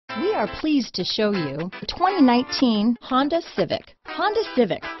We are pleased to show you the 2019 Honda Civic. Honda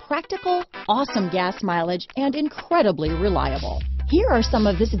Civic, practical, awesome gas mileage, and incredibly reliable. Here are some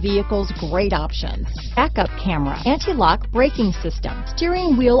of this vehicle's great options: backup camera, anti-lock braking system,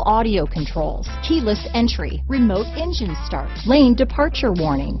 steering wheel audio controls, keyless entry, remote engine start, lane departure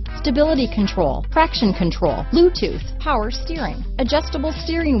warning, stability control, traction control, Bluetooth, power steering, adjustable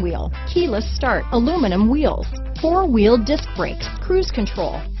steering wheel, keyless start, aluminum wheels, four-wheel disc brakes, cruise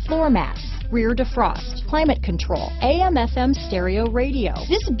control, floor mats, rear defrost, climate control, AM/FM stereo radio.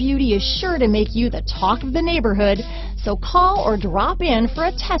 This beauty is sure to make you the talk of the neighborhood, so call or drop in for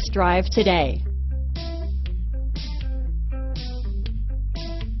a test drive today.